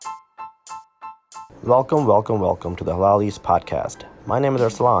Welcome to the HalalEats podcast. My name is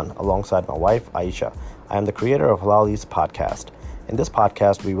Arslan, alongside my wife, Aisha. I am the creator of HalalEats podcast. In this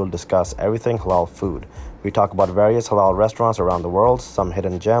podcast, we will discuss everything halal food. We talk about various halal restaurants around the world, some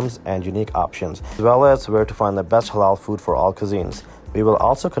hidden gems and unique options, as well as where to find the best halal food for all cuisines. We will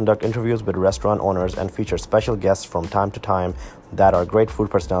also conduct interviews with restaurant owners and feature special guests from time to time that are great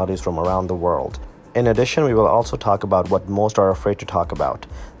food personalities from around the world. In addition, we will also talk about what most are afraid to talk about,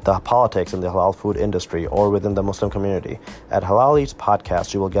 the politics in the halal food industry or within the Muslim community. At HalalEats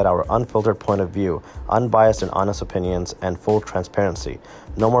podcast, you will get our unfiltered point of view, unbiased and honest opinions, and full transparency.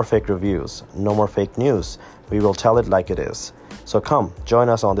 No more fake reviews, no more fake news. We will tell it like it is. So come, join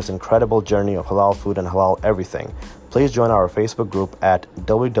us on this incredible journey of halal food and halal everything. Please join our Facebook group at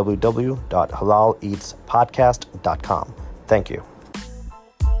www.halaleatspodcast.com. Thank you.